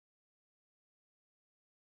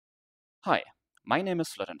Hi, my name is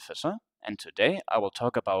Florian Fischer, and today I will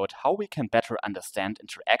talk about how we can better understand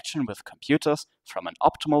interaction with computers from an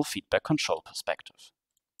optimal feedback control perspective.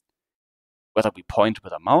 Whether we point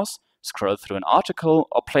with a mouse, scroll through an article,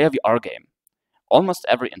 or play a VR game, almost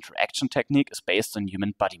every interaction technique is based on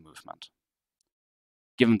human body movement.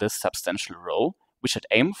 Given this substantial role, we should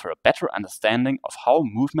aim for a better understanding of how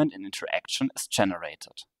movement in interaction is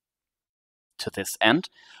generated. To this end,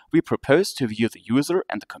 we propose to view the user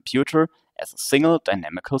and the computer as a single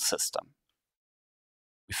dynamical system.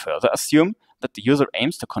 We further assume that the user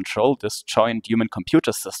aims to control this joint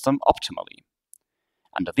human-computer system optimally.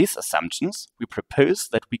 Under these assumptions, we propose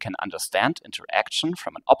that we can understand interaction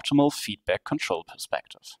from an optimal feedback control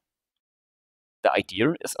perspective. The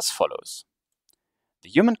idea is as follows. The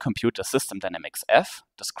human-computer system dynamics F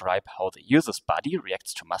describe how the user's body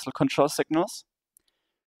reacts to muscle control signals,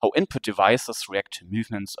 how input devices react to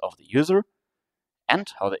movements of the user,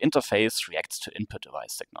 and how the interface reacts to input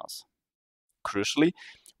device signals. Crucially,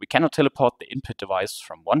 we cannot teleport the input device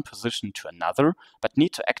from one position to another, but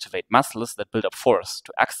need to activate muscles that build up force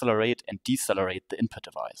to accelerate and decelerate the input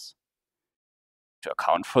device. To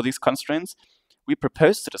account for these constraints, we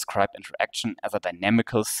propose to describe interaction as a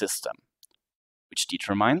dynamical system, which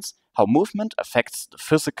determines how movement affects the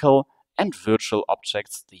physical and virtual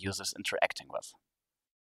objects the user is interacting with.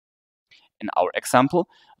 In our example,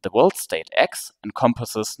 the world state X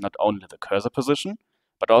encompasses not only the cursor position,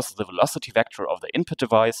 but also the velocity vector of the input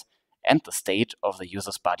device and the state of the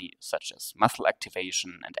user's body, such as muscle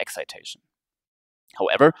activation and excitation.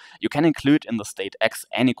 However, you can include in the state X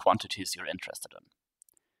any quantities you're interested in.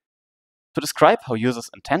 To describe how users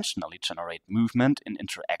intentionally generate movement in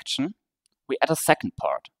interaction, we add a second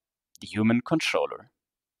part, the human controller.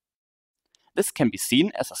 This can be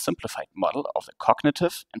seen as a simplified model of the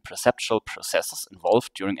cognitive and perceptual processes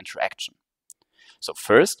involved during interaction. So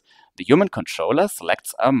first, the human controller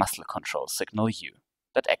selects a muscle control signal U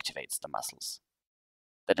that activates the muscles.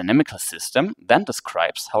 The dynamical system then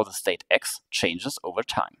describes how the state X changes over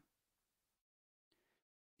time.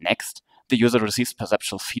 Next, the user receives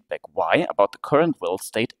perceptual feedback Y about the current world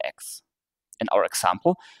state X. In our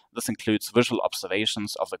example, this includes visual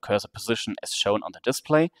observations of the cursor position as shown on the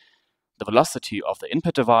display, the velocity of the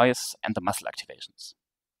input device, and the muscle activations.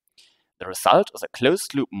 The result is a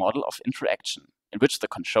closed-loop model of interaction, in which the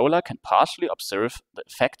controller can partially observe the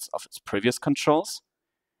effects of its previous controls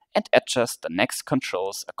and adjust the next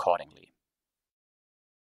controls accordingly.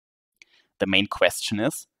 The main question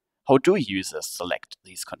is, how do users select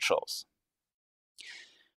these controls?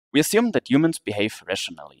 We assume that humans behave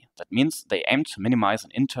rationally. That means they aim to minimize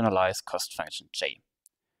an internalized cost function J.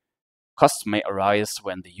 Costs may arise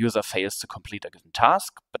when the user fails to complete a given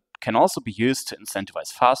task, but can also be used to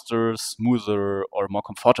incentivize faster, smoother, or more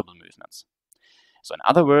comfortable movements. So in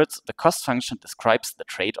other words, the cost function describes the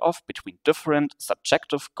trade-off between different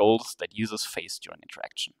subjective goals that users face during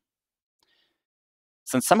interaction.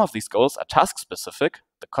 Since some of these goals are task-specific,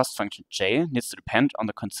 the cost function J needs to depend on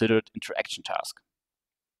the considered interaction task.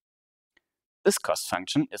 This cost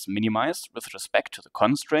function is minimized with respect to the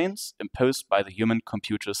constraints imposed by the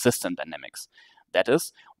human-computer system dynamics. That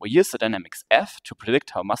is, we use the dynamics F to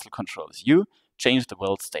predict how muscle controllers U change the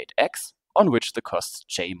world state X, on which the costs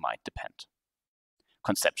J might depend.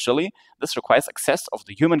 Conceptually, this requires access of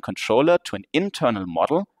the human controller to an internal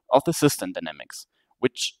model of the system dynamics,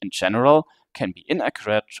 which in general can be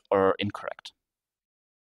inaccurate or incorrect.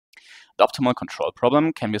 The optimal control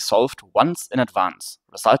problem can be solved once in advance,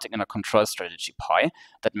 resulting in a control strategy pi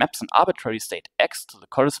that maps an arbitrary state X to the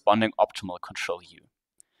corresponding optimal control U.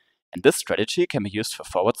 And this strategy can be used for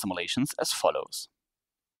forward simulations as follows.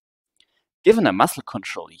 Given a muscle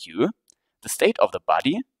control U, the state of the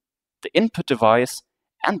body, the input device,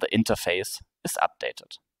 and the interface is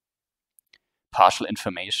updated. Partial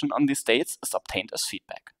information on these states is obtained as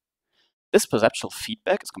feedback. This perceptual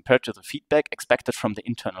feedback is compared to the feedback expected from the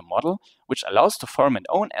internal model, which allows to form an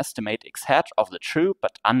own estimate X hat of the true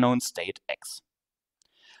but unknown state X.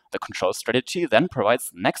 The control strategy then provides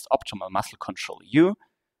the next optimal muscle control U,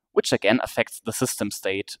 which again affects the system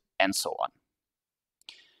state, and so on.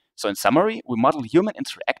 So in summary, we model human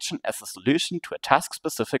interaction as a solution to a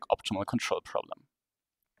task-specific optimal control problem.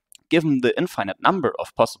 Given the infinite number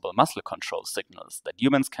of possible muscle control signals that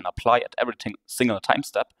humans can apply at every single time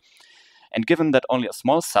step, and given that only a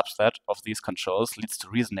small subset of these controls leads to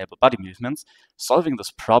reasonable body movements, solving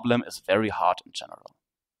this problem is very hard in general.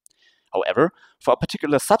 However, for a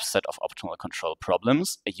particular subset of optimal control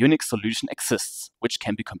problems, a unique solution exists, which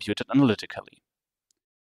can be computed analytically.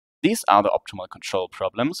 These are the optimal control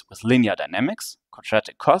problems with linear dynamics,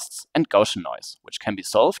 quadratic costs, and Gaussian noise, which can be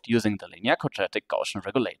solved using the linear quadratic Gaussian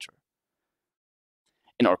regulator.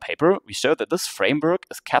 In our paper, we show that this framework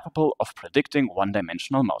is capable of predicting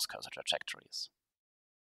one-dimensional mouse cursor trajectories.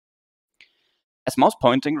 As mouse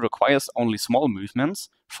pointing requires only small movements,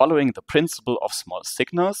 following the principle of small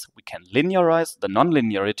signals, we can linearize the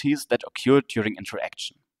nonlinearities that occur during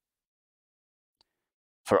interaction.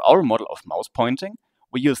 For our model of mouse pointing,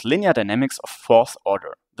 we use linear dynamics of fourth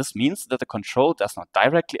order. This means that the control does not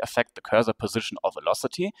directly affect the cursor position or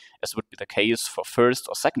velocity, as would be the case for first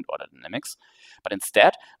or second order dynamics, but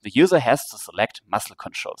instead the user has to select muscle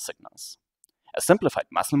control signals. A simplified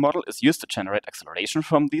muscle model is used to generate acceleration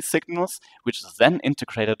from these signals, which is then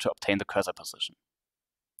integrated to obtain the cursor position.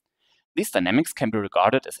 These dynamics can be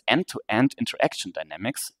regarded as end-to-end interaction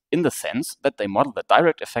dynamics in the sense that they model the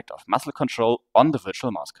direct effect of muscle control on the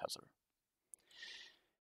virtual mouse cursor.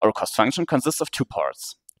 Our cost function consists of two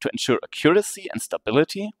parts. To ensure accuracy and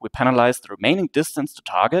stability, we penalize the remaining distance to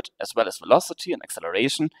target as well as velocity and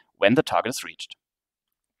acceleration when the target is reached.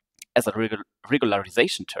 As a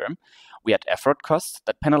regularization term, we add effort costs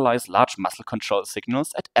that penalize large muscle control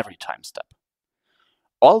signals at every time step.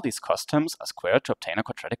 All these cost terms are squared to obtain a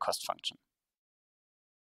quadratic cost function.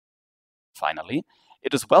 Finally,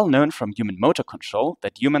 it is well known from human motor control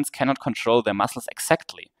that humans cannot control their muscles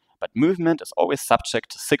exactly, but movement is always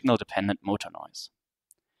subject to signal-dependent motor noise.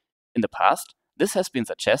 In the past, this has been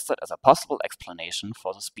suggested as a possible explanation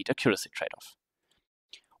for the speed-accuracy trade-off.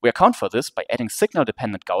 We account for this by adding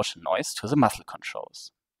signal-dependent Gaussian noise to the muscle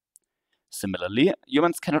controls. Similarly,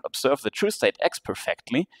 humans cannot observe the true state X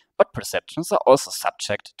perfectly, but perceptions are also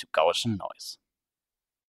subject to Gaussian noise.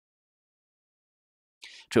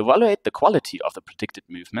 To evaluate the quality of the predicted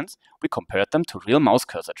movements, we compared them to real mouse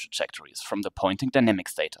cursor trajectories from the pointing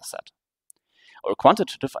dynamics dataset. Our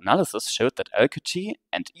quantitative analysis showed that LQG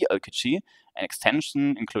and eLQG, an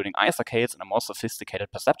extension including ice arcades and a more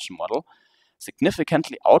sophisticated perception model,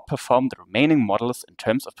 significantly outperformed the remaining models in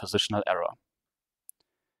terms of positional error.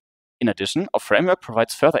 In addition, our framework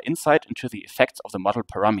provides further insight into the effects of the model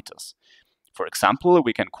parameters. For example,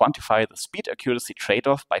 we can quantify the speed-accuracy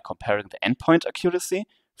trade-off by comparing the endpoint accuracy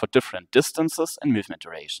for different distances and movement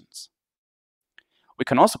durations. We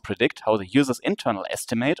can also predict how the user's internal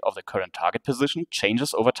estimate of the current target position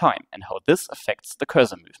changes over time and how this affects the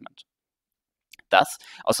cursor movement. Thus,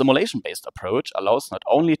 our simulation-based approach allows not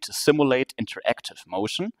only to simulate interactive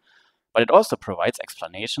motion, but it also provides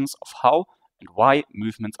explanations of how and why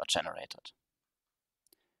movements are generated.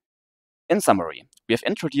 In summary, we have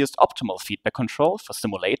introduced optimal feedback control for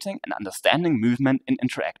simulating and understanding movement in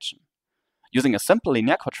interaction. Using a simple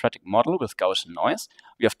linear quadratic model with Gaussian noise,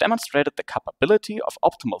 we have demonstrated the capability of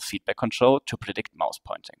optimal feedback control to predict mouse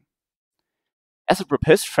pointing. As the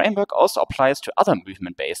proposed framework also applies to other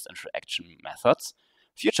movement-based interaction methods,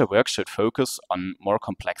 future work should focus on more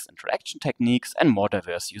complex interaction techniques and more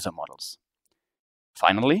diverse user models.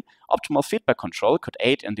 Finally, optimal feedback control could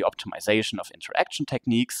aid in the optimization of interaction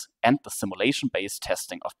techniques and the simulation-based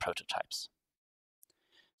testing of prototypes.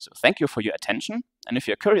 So thank you for your attention, and if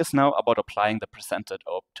you're curious now about applying the presented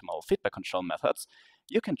optimal feedback control methods,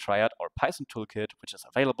 you can try out our Python toolkit, which is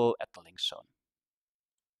available at the link shown.